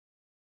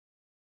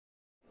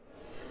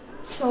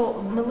So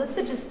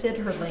Melissa just did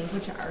her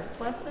language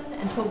arts lesson,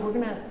 and so we're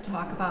going to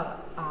talk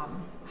about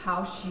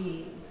how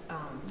she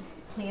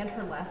planned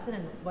her lesson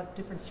and what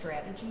different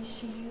strategies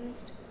she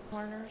used.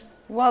 Learners.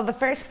 Well, the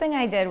first thing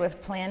I did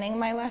with planning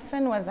my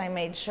lesson was I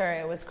made sure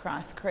it was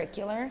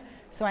cross-curricular.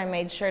 So I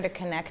made sure to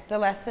connect the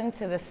lesson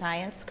to the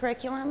science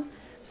curriculum.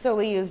 So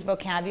we used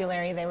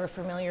vocabulary they were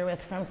familiar with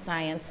from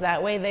science.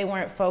 That way they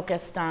weren't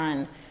focused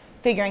on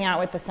figuring out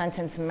what the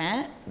sentence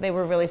meant. They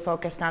were really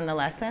focused on the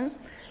lesson.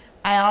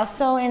 I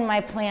also, in my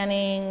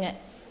planning,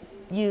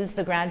 used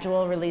the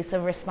gradual release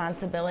of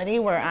responsibility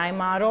where I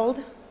modeled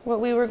what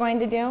we were going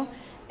to do,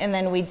 and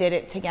then we did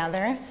it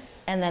together,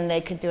 and then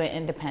they could do it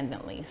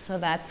independently. So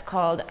that's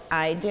called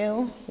I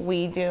do,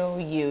 we do,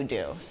 you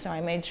do. So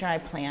I made sure I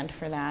planned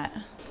for that.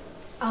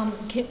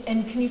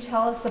 Can you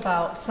tell us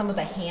about some of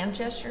the hand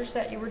gestures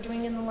that you were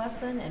doing in the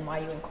lesson and why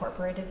you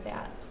incorporated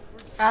that?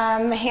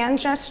 The hand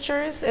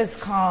gestures is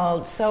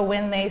called, so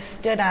when they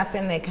stood up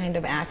and they kind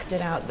of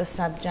acted out the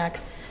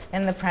subject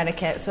and the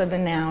predicate, so the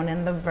noun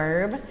and the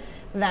verb,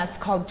 that's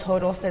called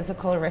total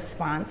physical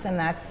response, and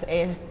that's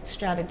a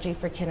strategy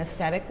for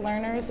kinesthetic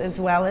learners as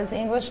well as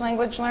English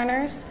language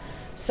learners.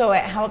 So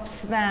it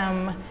helps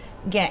them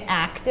get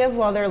active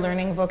while they're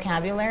learning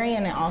vocabulary,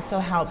 and it also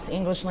helps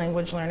English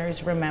language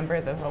learners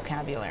remember the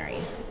vocabulary.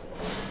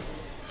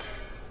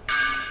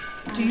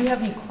 Do you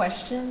have any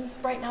questions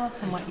right now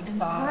from what you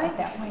saw at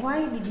that point?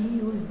 Why did you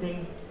use the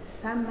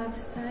thumb up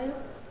style?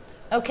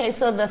 Okay,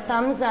 so the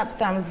thumbs up,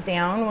 thumbs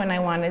down, when I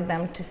wanted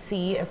them to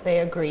see if they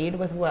agreed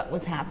with what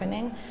was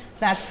happening,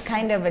 that's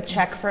kind of a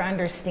check for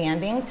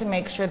understanding to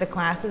make sure the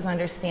class is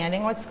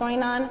understanding what's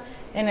going on.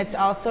 And it's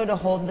also to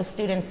hold the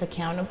students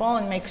accountable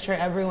and make sure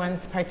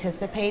everyone's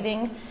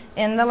participating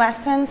in the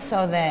lesson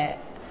so that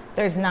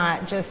there's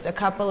not just a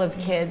couple of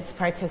kids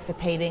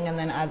participating and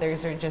then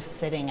others are just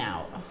sitting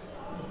out.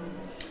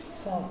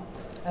 So,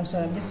 I'm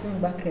sorry, I'm just going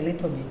back a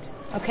little bit.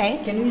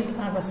 Okay. Can you use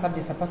other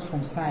subjects apart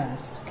from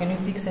science? Can you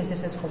pick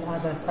sentences from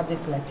other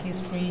subjects like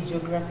history,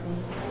 geography?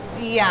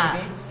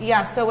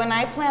 Yeah, so when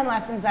I plan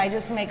lessons, I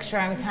just make sure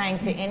I'm tying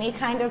to any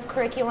kind of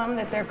curriculum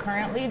that they're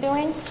currently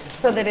doing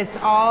so that it's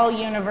all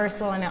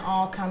universal and it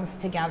all comes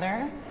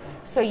together.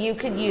 So you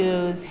could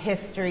use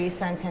history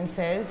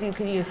sentences, you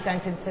could use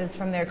sentences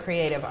from their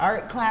creative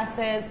art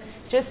classes,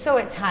 just so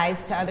it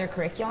ties to other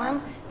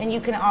curriculum. And you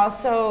can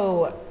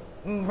also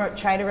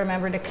try to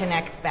remember to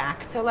connect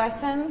back to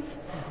lessons.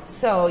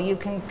 So you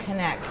can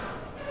connect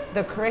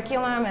the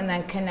curriculum and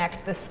then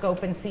connect the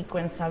scope and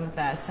sequence of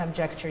the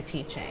subject you're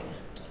teaching.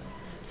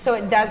 So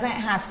it doesn't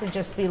have to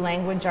just be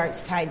language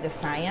arts tied to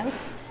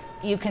science.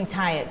 You can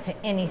tie it to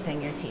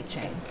anything you're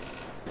teaching.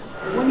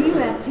 When you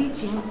were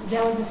teaching,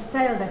 there was a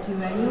style that you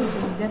were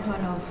using, that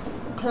one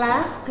of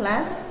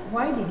class.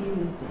 Why did you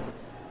use that?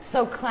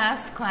 So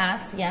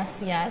class,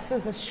 yes,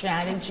 is a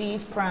strategy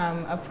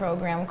from a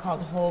program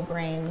called Whole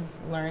Brain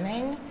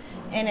Learning,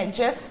 and it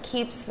just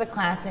keeps the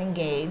class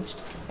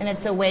engaged, and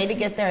it's a way to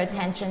get their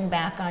attention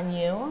back on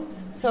you.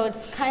 So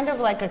it's kind of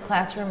like a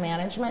classroom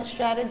management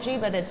strategy,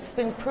 but it's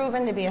been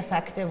proven to be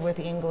effective with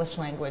English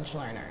language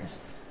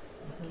learners.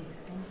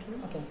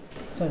 Okay.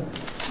 So,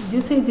 do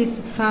you think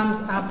this thumbs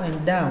up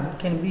and down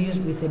can be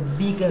used with a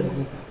bigger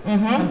group?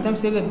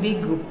 Sometimes you have a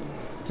big group,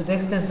 to the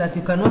extent that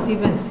you cannot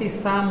even see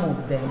some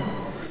of them.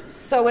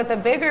 So with a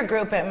bigger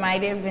group, it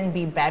might even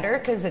be better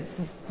because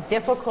it's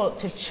difficult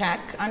to check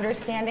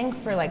understanding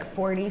for like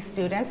 40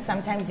 students.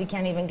 Sometimes you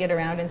can't even get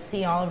around and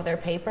see all of their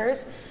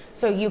papers.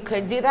 So you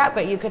could do that,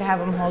 but you could have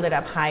them hold it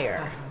up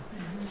higher.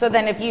 So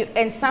then if you,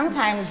 and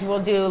sometimes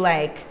we'll do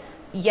like,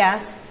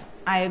 yes,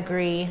 I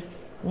agree,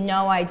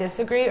 no, I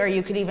disagree, or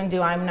you could even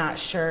do, I'm not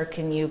sure,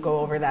 can you go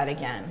over that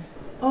again?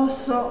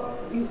 Also,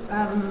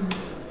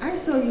 I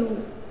saw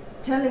you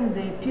telling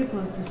the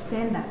pupils to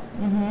stand up,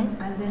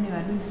 and then you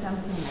are doing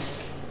something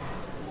like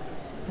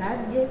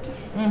subject.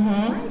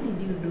 Why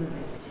did you do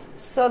that?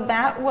 So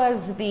that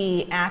was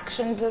the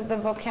actions of the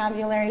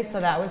vocabulary,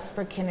 so that was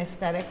for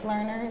kinesthetic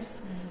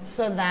learners.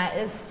 So that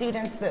is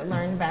students that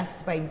learn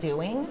best by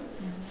doing.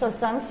 So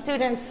some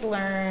students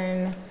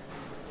learn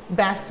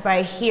best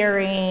by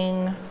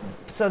hearing.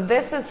 So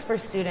this is for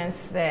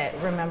students that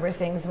remember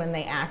things when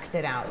they act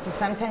it out. So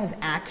sometimes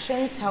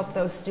actions help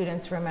those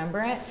students remember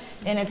it,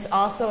 and it's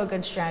also a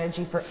good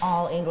strategy for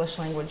all English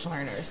language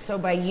learners. So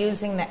by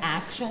using the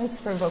actions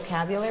for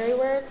vocabulary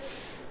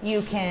words,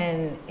 you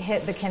can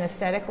hit the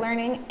kinesthetic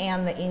learning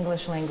and the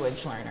English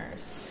language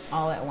learners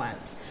all at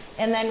once.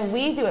 And then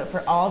we do it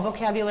for all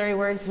vocabulary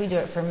words. We do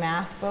it for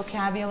math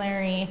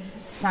vocabulary,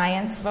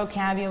 science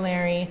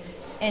vocabulary,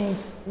 and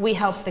we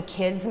help the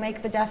kids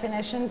make the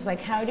definitions,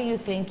 like how do you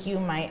think you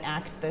might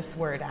act this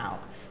word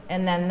out?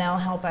 And then they'll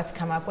help us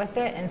come up with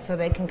it, and so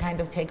they can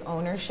kind of take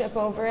ownership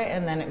over it,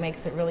 and then it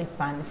makes it really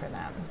fun for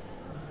them.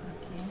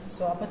 Okay.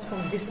 So apart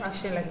from this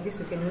action like this,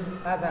 we can use any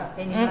other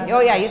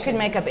oh yeah, action. you can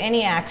make up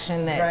any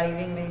action that...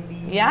 Driving maybe.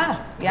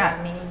 Yeah.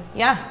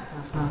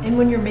 Running. And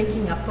when you're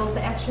making up those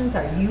actions,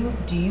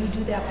 do you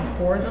do that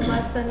before the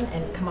lesson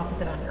and come up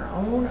with it on your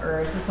own,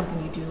 or is it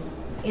something you do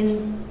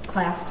in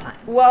class time?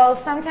 Well,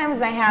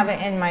 sometimes I have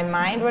it in my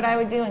mind what I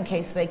would do in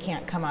case they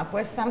can't come up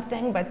with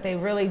something, but they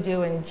really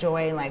do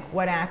enjoy, like,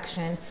 what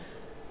action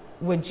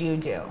would you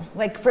do?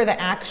 Like, for the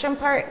action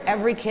part,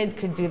 every kid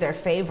could do their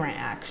favorite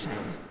action.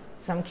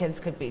 Some kids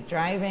could be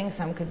driving,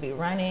 some could be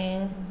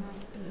running.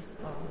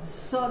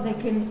 So they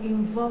can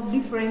involve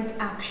different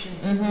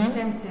actions in the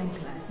same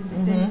class, in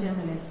the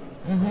same lesson.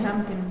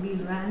 Some can be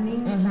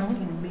running, some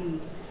can be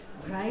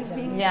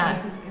driving,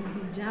 Yeah. some can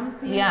be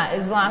jumping. Yeah,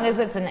 as long as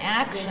it's an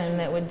action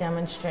that would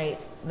demonstrate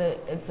that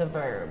it's a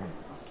verb.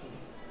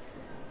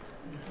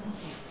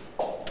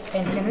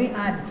 And can we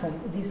add from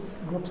these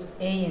groups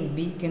A and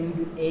B, can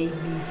we do A,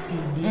 B, C,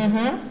 D?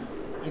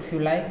 If you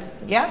like.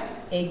 Yeah?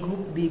 A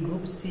group, B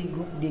group, C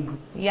group, D group.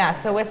 Yeah,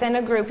 so within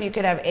a group you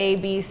could have A,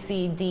 B,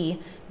 C, D.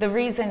 The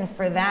reason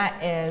for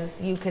that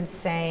is you could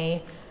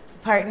say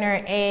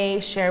partner A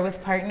share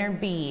with partner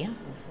B,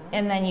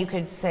 and then you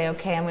could say,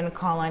 okay, I'm going to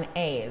call on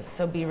A's,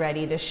 so be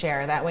ready to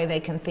share. That way they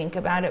can think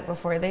about it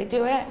before they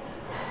do it.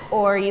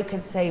 Or you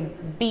could say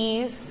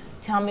B's,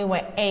 tell me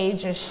what A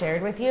just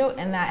shared with you,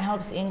 and that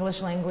helps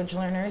English language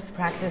learners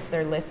practice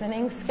their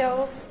listening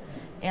skills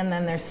and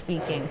then their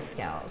speaking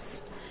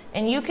skills.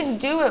 And you can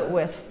do it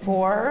with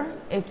 4,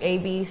 if A,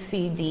 B,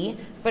 C, D,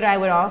 but I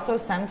would also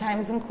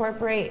sometimes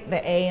incorporate the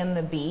A and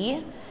the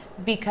B,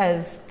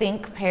 because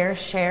think, pair,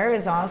 share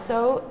is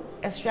also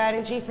a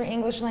strategy for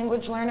English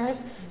language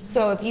learners.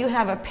 So if you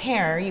have a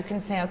pair, you can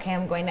say, okay,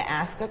 I'm going to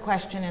ask a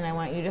question and I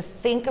want you to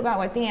think about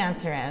what the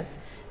answer is,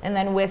 and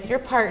then with your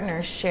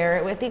partner, share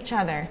it with each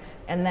other,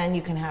 and then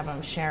you can have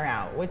them share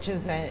out, which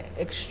is an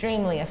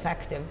extremely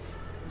effective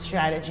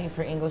strategy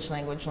for English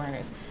language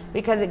learners,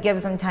 because it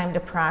gives them time to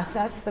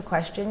process the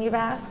question you've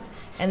asked,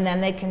 and then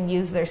they can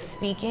use their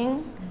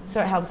speaking, so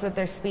it helps with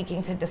their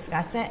speaking to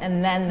discuss it,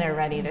 and then they're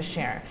ready to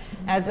share.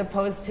 As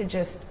opposed to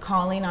just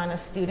calling on a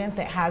student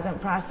that hasn't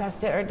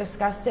processed it or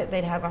discussed it,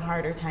 they'd have a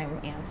harder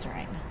time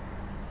answering.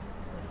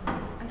 I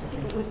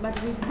think,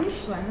 but with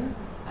this one,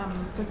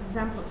 for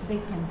example, they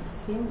can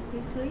think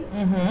quickly,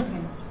 they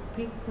can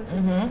speak quickly.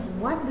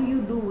 What do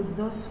you do with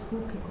those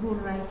who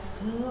write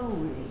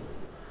slowly?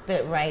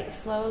 That write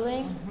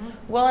slowly?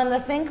 Well, in the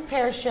think,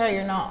 pair, share,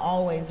 you're not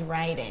always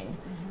writing.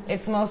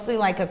 It's mostly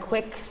like a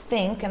quick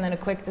think and then a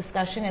quick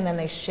discussion, and then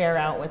they share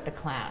out with the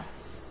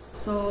class.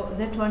 So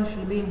that one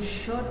should be in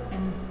short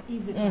and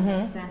easy to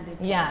understand it.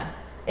 Yeah.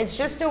 It's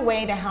just a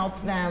way to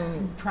help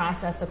them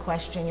process a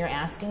question you're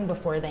asking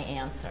before they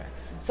answer.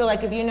 So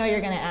like if you know you're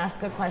going to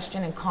ask a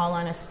question and call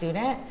on a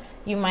student,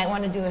 you might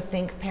want to do a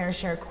think, pair,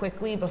 share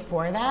quickly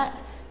before that,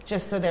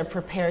 just so they're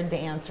prepared to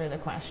answer the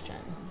question.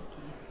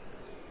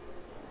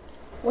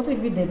 What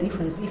would be the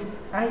difference if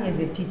I, as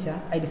a teacher,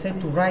 I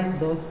decide to write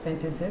those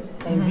sentences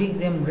and bring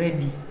them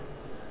ready,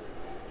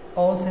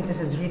 all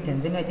sentences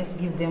written, then I just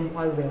give them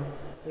all the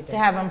written? To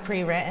have them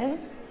pre-written,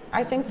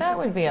 I think that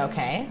would be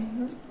okay.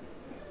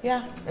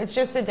 Yeah, it's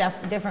just a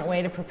different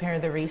way to prepare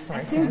the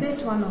resources. I think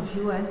that one of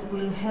yours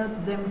will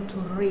help them to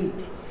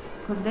read,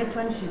 because that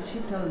one she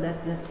told us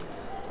that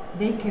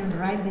they can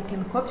write, they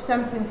can copy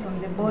something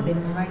from the board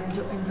and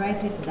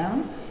write it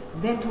down.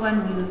 That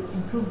one will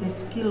improve the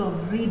skill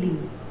of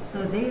reading.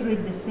 So they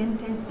read the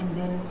sentence and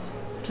then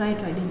try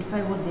to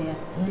identify what they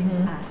are being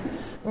asked.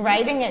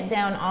 Writing it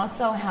down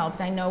also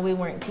helped. I know we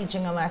weren't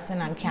teaching a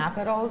lesson on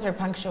capitals or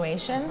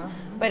punctuation,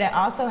 but it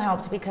also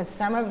helped because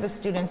some of the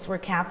students were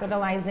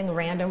capitalizing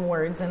random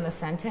words in the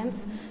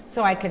sentence.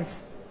 So I could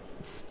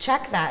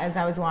check that as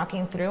I was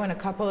walking through, and a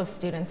couple of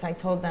students, I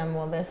told them,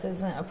 well, this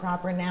isn't a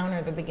proper noun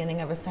or the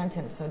beginning of a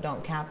sentence, so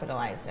don't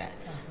capitalize it.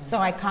 So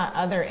I caught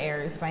other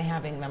errors by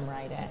having them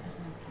write it.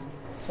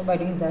 So by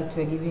doing that,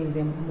 we're giving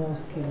them more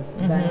skills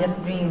than just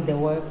bringing the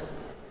work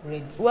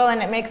ready. Well,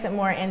 and it makes it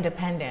more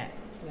independent.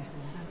 Yeah.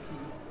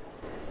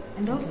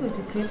 And also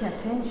to create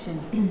attention.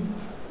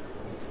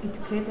 It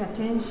creates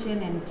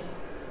attention and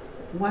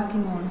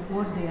working on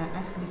what they are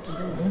asked to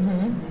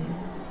do.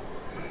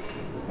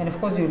 And of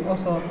course, you'll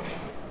also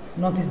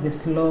notice the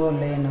slow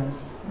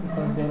learners,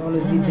 because they'll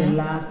always be the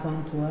last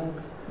one to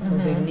work, so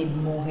they need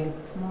more help.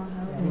 More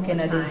help. And you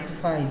can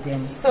identify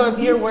them. So if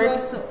your work...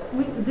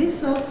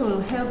 This also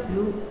will help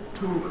you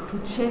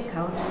to check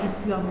out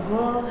if your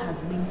goal has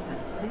been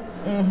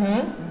successful. By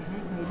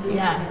doing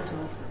Yeah. that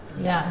also.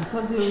 Yeah.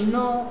 Because you'll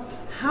know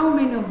how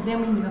many of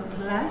them in your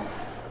class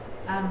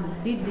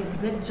did the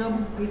great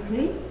job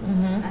quickly,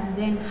 and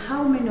then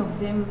how many of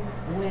them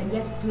were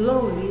just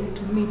slowly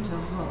to meet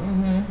your goal.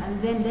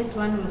 And then that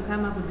one will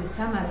come up with a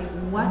summary.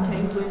 What are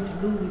you going to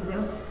do with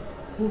those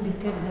who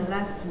became the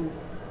last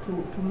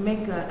to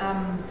make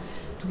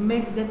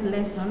that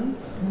lesson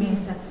be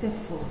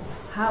successful?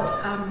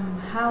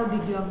 How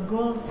did your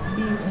goals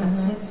be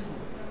successful?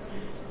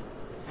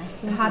 I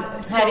think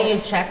How do you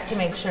check to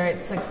make sure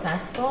it's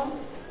successful?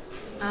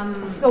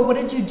 So what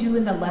did you do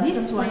in the lesson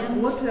this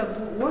plan? one,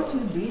 what you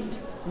did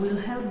will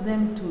help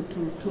them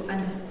to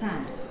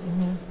understand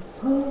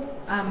who,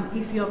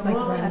 if your Like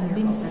goal writing has your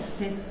been goal.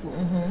 successful,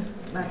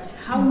 but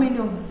how many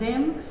of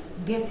them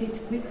get it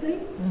quickly,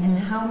 and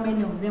how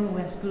many of them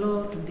were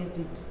slow to get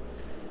it.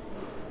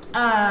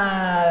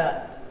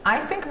 I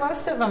think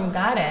most of them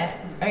got it.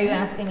 Are you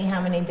asking me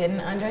how many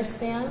didn't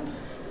understand?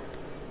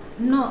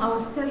 No, I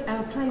was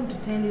trying to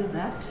tell you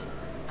that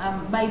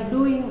by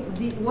doing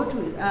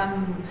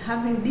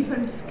having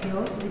different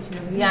skills which you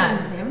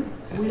have given them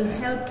will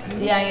help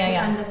you to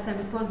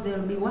understand, because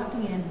they'll be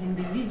working as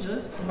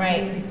individuals,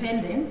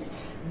 independent.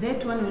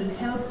 That one will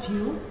help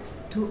you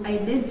to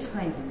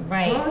identify them.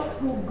 Those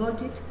who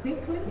got it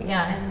quickly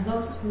and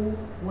those who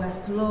were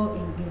slow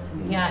in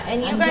getting it.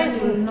 And you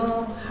guys will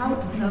know how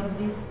to help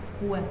these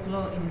who were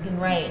slow in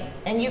getting it.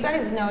 And you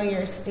guys know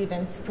your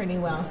students pretty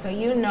well, so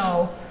you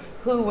know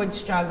who would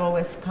struggle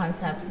with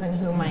concepts and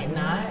who might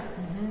not.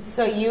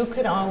 So you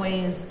could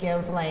always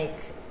give like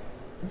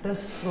the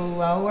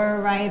slower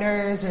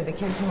writers or the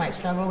kids who might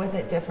struggle with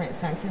it different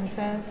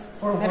sentences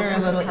that are a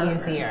little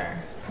easier.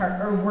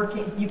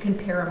 You can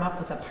pair them up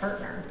with a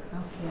partner.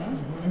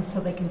 And so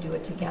they can do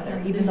it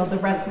together. Even though the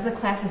rest of the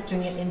class is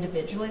doing it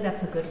individually,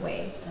 that's a good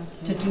way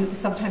to do.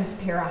 Sometimes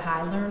pair a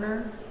high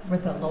learner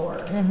with a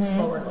lower,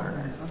 slower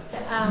learner.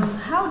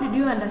 How did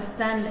you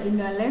understand in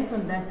your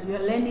lesson that your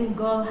learning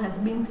goal has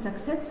been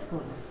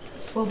successful?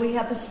 Well, we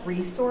have this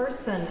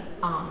resource and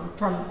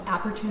from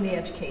Opportunity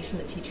Education,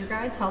 the teacher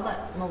guide. So I'll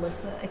let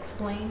Melissa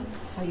explain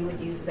how you would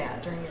use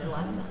that during your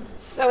lesson.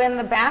 So in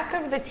the back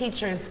of the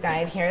teacher's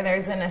guide here,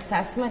 there's an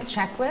assessment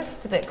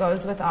checklist that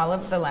goes with all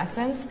of the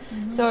lessons.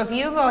 So if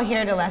you go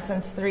here to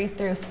lessons 3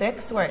 through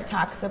 6, where it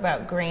talks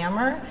about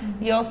grammar,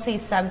 you'll see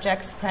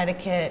subjects,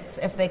 predicates,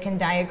 if they can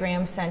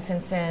diagram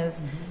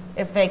sentences,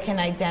 if they can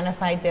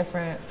identify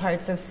different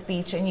parts of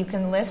speech, and you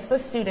can list the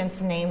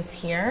students' names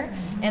here,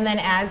 and then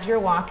as you're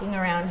walking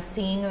around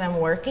seeing them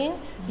working,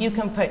 you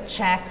can put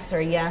checks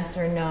or yes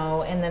or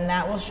no, and then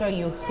that will show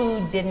you who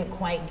didn't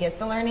quite get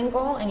the learning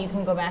goal, and you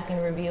can go back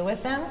and review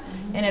with them,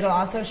 and it'll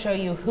also show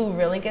you who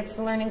really gets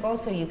the learning goal,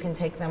 so you can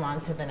take them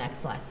on to the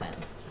next lesson.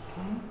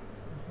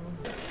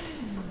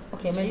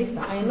 Okay,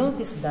 Melissa, I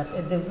noticed that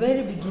at the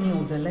very beginning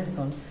of the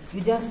lesson,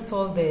 you just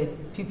told the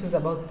pupils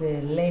about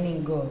the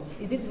learning goal.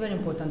 Is it very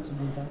important to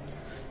do that?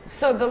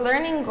 So the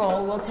learning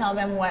goal will tell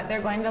them what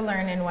they're going to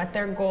learn and what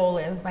their goal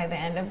is by the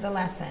end of the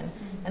lesson.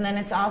 And then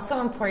it's also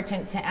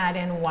important to add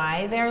in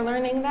why they're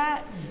learning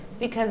that,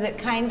 because it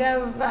kind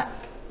of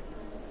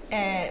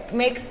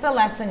makes the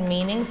lesson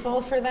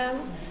meaningful for them.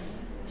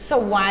 So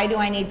why do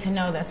I need to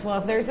know this? Well,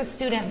 if there's a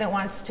student that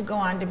wants to go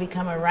on to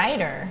become a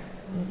writer,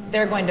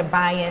 they're going to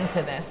buy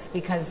into this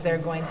because they're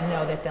going to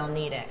know that they'll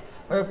need it.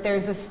 Or if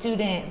there's a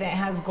student that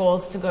has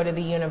goals to go to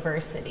the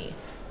university,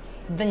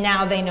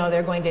 now they know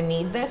they're going to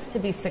need this to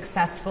be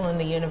successful in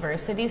the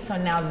university, so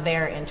now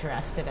they're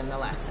interested in the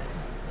lesson.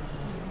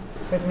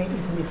 So it will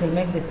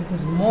make the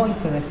pupils more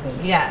interested?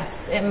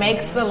 Yes, it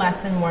makes the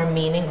lesson more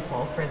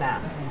meaningful for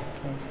them.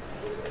 Okay.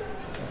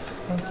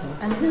 Thank you.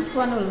 And this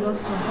one will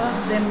also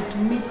help them to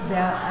meet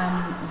their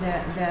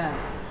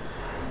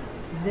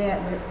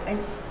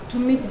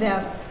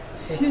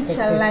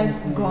future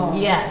life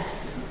goals.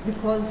 Yes.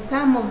 Because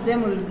some of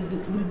them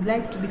would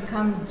like to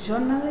become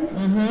journalists.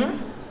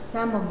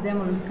 Some of them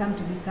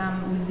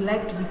would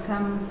like to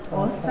become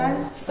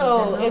authors.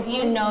 So if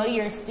you know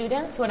your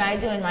students, what I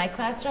do in my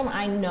classroom,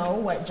 I know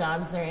what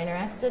jobs they're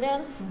interested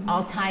in.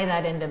 I'll tie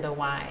that into the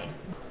why.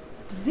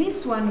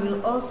 This one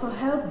will also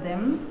help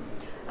them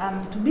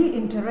to be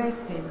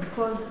interested,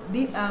 because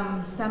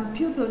some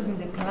pupils in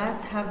the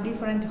class have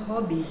different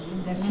hobbies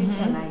in their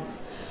future life.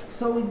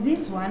 So with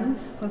this one,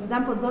 for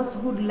example, those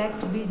who would like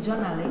to be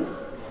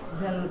journalists,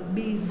 they'll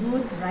be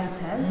good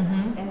writers,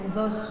 and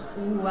those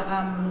who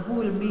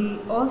will be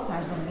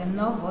authors of the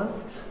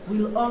novels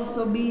will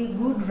also be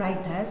good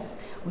writers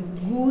with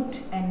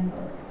good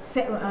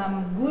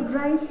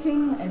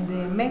writing,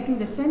 and making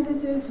the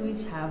sentences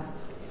which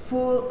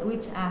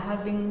are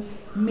having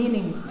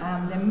meaning,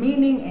 the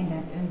meaning,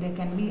 and they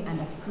can be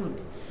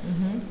understood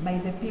by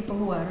the people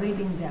who are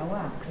reading their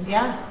works.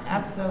 Yeah,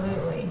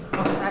 absolutely.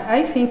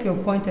 I think you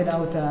pointed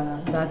out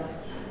that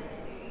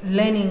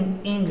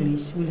learning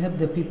English will help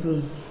the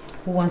pupils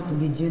who wants to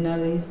be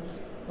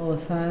journalists,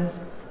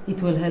 authors.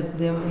 It will help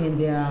them in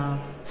their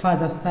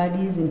further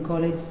studies in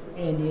college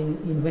and in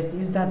university.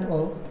 Is that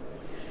all?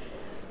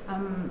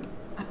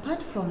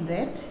 Apart from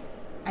that,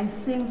 I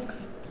think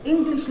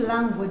English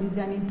language is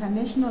an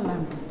international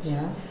language,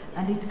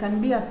 and it can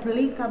be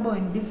applicable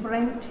in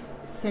different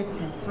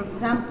sectors. For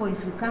example,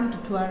 if you come to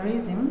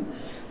tourism,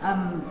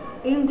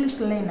 English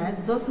learners,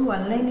 those who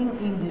are learning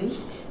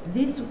English,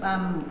 this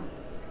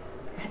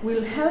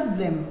will help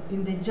them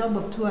in the job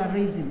of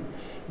tourism.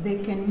 They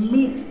can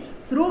meet,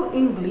 through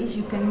English,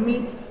 you can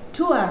meet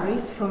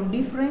tourists from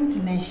different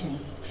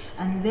nations,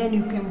 and then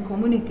you can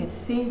communicate,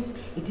 since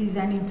it is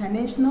an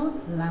international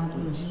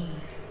language.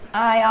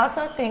 I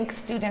also think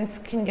students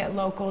can get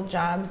local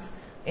jobs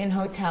in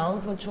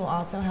hotels, which will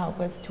also help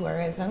with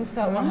tourism.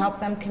 So it will help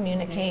them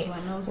communicate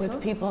with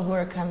people who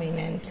are coming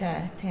into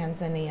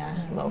Tanzania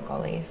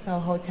locally. So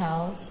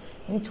hotels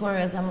and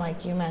tourism,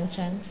 like you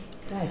mentioned.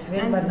 Yeah, it's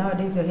very bad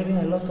nowadays. You're having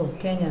a lot of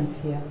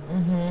Kenyans here.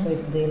 So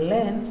if they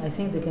learn, I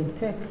think they can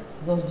take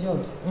those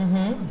jobs.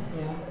 Yeah.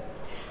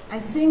 I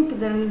think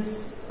there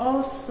is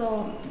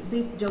also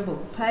this job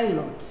of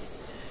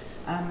pilots.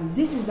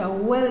 This is a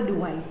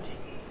worldwide,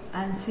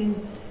 and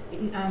since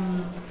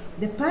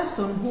the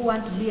person who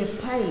wants to be a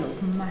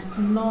pilot must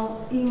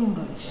know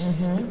English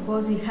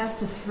because he has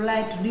to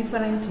fly to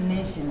different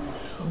nations.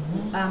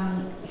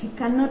 He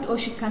cannot or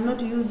she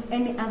cannot use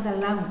any other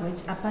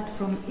language apart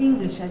from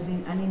English as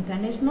in an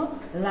international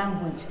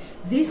language.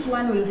 This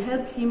one will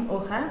help him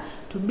or her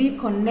to be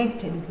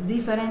connected with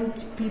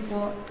different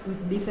people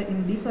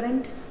in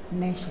different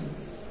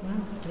nations. Wow.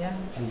 Yeah.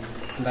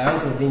 And I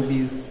also think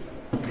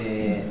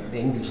the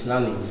English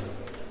learning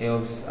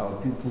helps our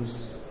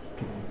pupils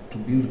to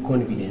build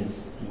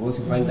confidence, because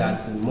we find that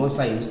most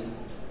times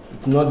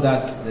it's not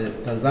that the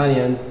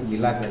Tanzanians we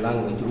lack the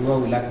language or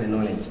we lack the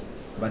knowledge,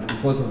 but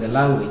because of the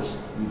language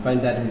we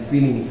find that we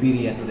feel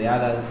inferior to the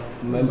others,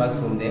 members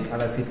from the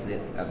other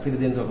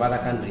citizens of other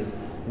countries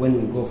when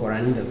we go for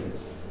an interview.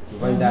 We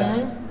find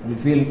that we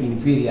feel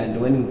inferior, and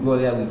when we go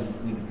there we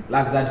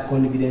lack that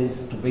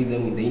confidence to face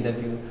them in the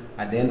interview.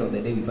 At the end of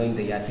the day we find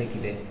they are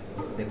taking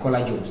the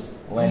collar jobs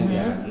while we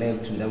are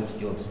left without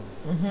jobs.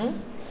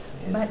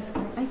 Yes.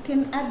 But I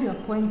can add your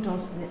point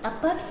also.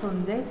 Apart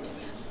from that,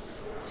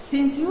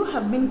 since you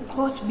have been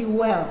coached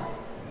well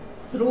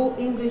through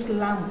English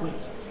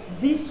language,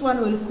 this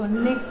one will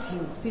connect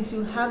you. Since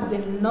you have the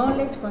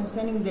knowledge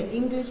concerning the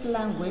English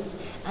language,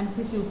 and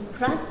since you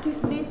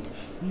practiced it,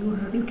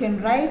 you can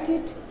write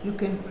it, you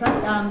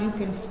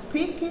can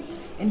speak it,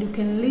 and you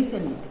can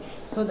listen it.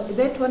 So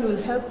that one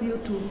will help you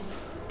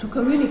to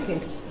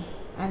communicate,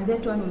 and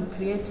that one will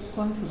create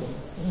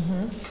confidence.